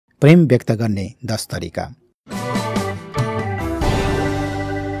प्रेम व्यक्त गर्ने 10 तरिका।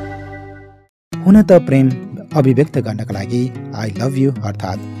 हुन त प्रेम अभिव्यक्त गर्नका लागि आई लभ यु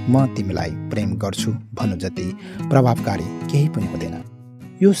अर्थात् म तिमीलाई प्रेम गर्छु भन्नु जति प्रभावकारी केही पनि हुँदैन।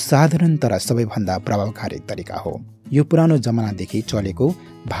 यो साधारण तर सबैभन्दा प्रभावकारी तरिका हो। यो पुरानो जमानादेखि चलेको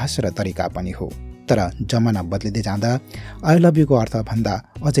भाषा र तरिका पनि हो। तर जमाना बदलिँदै जाँदा आई लभ युको अर्थभन्दा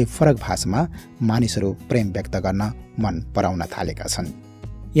अझै फरक भाषामा मानिसहरू प्रेम व्यक्त गर्न मन पराउन थालेका छन्।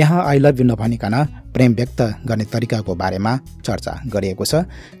 यहाँ आई लभ यु नभनिकन प्रेम व्यक्त गर्ने तरिकाको बारेमा चर्चा गरिएको छ।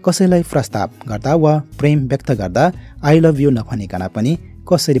 कसैलाई प्रस्ताव गर्दा वा प्रेम व्यक्त गर्दा आई लभ यु नभनिकन पनि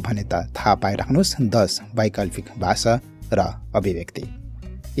कसरी भने त थाहा पाइराख्नुहोस्। 10 वैकल्पिक भाषा र अभिव्यक्ति।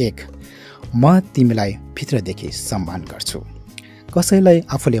 1. म तिमीलाई भित्रदेखि सम्मान गर्छु। कसैलाई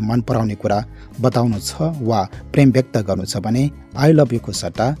आफूले मन पराउने कुरा बताउनु छ वा प्रेम व्यक्त गर्नु छ भने आई लभ युको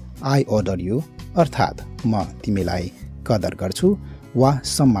सट्टा आई अर्डर यु अर्थात् म तिमीलाई कदर गर्छु वा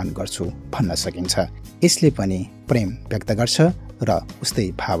सम्मान गर्छु भन्न सकिन्छ। यसले पनि प्रेम व्यक्त गर्छ र उस्तै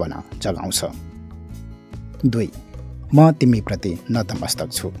भावना जगाउँछ। 2. म तिमीप्रति नतमस्तक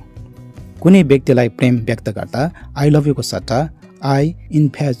छु। कुनै व्यक्तिलाई प्रेम व्यक्त गर्दा आई लभ युको सट्टा आई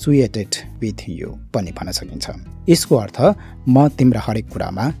इन्फ्याचुएटेड विथ यु पनि भन्न सकिन्छ। यसको अर्थ म तिम्रा हरेक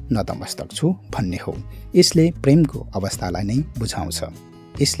कुरामा नतमस्तक छु भन्ने हो। यसले प्रेमको अवस्थालाई नै बुझाउँछ।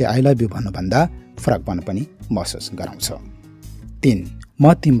 यसले आई लभ यु भन्नुभन्दा फरकपन पनि महसुस गराउँछ। 3.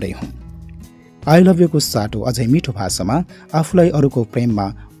 म तिम्रै हुँ। आई लभ युको साटो अझै मिठो भाषामा आफूलाई अरूको प्रेममा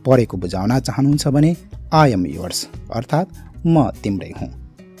परेको बुझाउन चाहनुहुन्छ भने आई एम योर्स अर्थात् म तिम्रै हुँ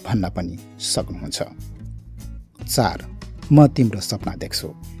भन्न पनि सक्नुहुन्छ। 4. म तिम्रो सपना देख्छु।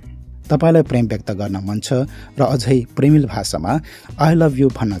 तपाईँलाई प्रेम व्यक्त गर्न मन छ र अझै प्रेमिल भाषामा आई लभ यु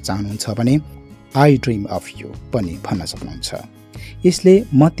भन्न चाहनुहुन्छ भने आई ड्रिम अफ यु पनि भन्न सक्नुहुन्छ। यसले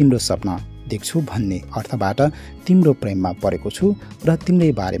म तिम्रो सपना देख्छु भन्ने अर्थबाट तिम्रो प्रेममा परेको छु र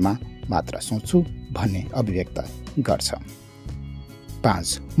तिम्रै बारेमा मात्र सोच्छु भन्ने अभिव्यक्त गर्छ।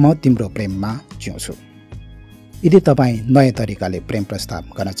 5. म तिम्रो प्रेममा जिउँछु। यदि तपाईँ नयाँ तरिकाले प्रेम प्रस्ताव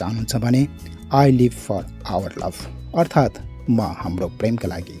गर्न चाहनुहुन्छ भने I leave for our love अर्थात् म हाम्रो प्रेमका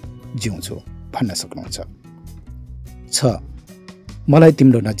लागि जिउँछु भन्न सक्नुहुन्छ। 6. मलाई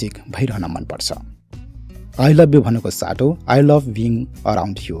तिम्रो नजिक भइरहन मनपर्छ। आई लभ यु भनेको साटो I love being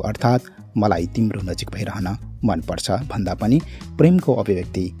around you अर्थात् मलाई तिम्रो नजिक भइरहन मनपर्छ भन्दा पनि प्रेमको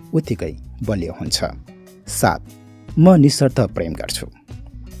अभिव्यक्ति उत्तिकै बलियो हुन्छ। 7. म निशर्त प्रेम गर्छु।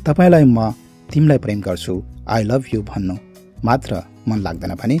 तपाईँलाई म तिमीलाई प्रेम गर्छु आई लभ यु भन्नु मात्र मन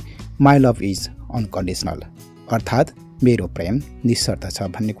लाग्दैन भने माई लभ इज अनकन्डिसनल अर्थात् मेरो प्रेम निशर्त छ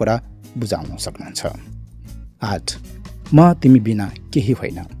भन्ने कुरा बुझाउन सक्नुहुन्छ। 8. म तिमी बिना केही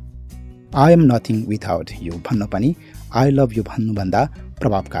होइन। I am nothing without you भन्नु पनि आई लभ यु भन्नुभन्दा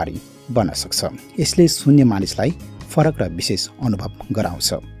प्रभावकारी बन्न सक्छ। यसले शून्य मानिसलाई फरक र विशेष अनुभव गराउँछ।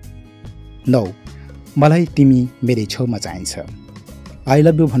 9. मलाई तिमी मेरै छेउमा चाहिन्छ। आई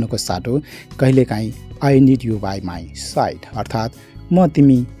लभ यु भन्नुको साटो कहिलेकाहीँ I need you by my side अर्थात् म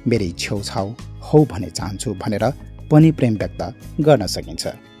तिमी मेरै छेउछाउ हौ भन्ने चाहन्छु भनेर पनि प्रेम व्यक्त गर्न सकिन्छ।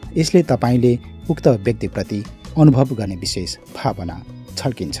 यसले तपाईँले उक्त व्यक्तिप्रति अनुभव गर्ने विशेष भावना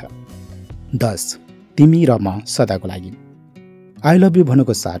छल्किन्छ। 10. तिमी र म सदाको लागि। आई लभ यु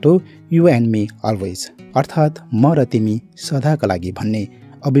भन्नुको साटो यु एन्ड मी अलवेज अर्थात् म र तिमी सदाका लागि भन्ने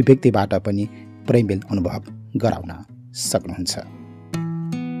अभिव्यक्तिबाट पनि प्रेमिल अनुभव गराउन सक्नुहुन्छ।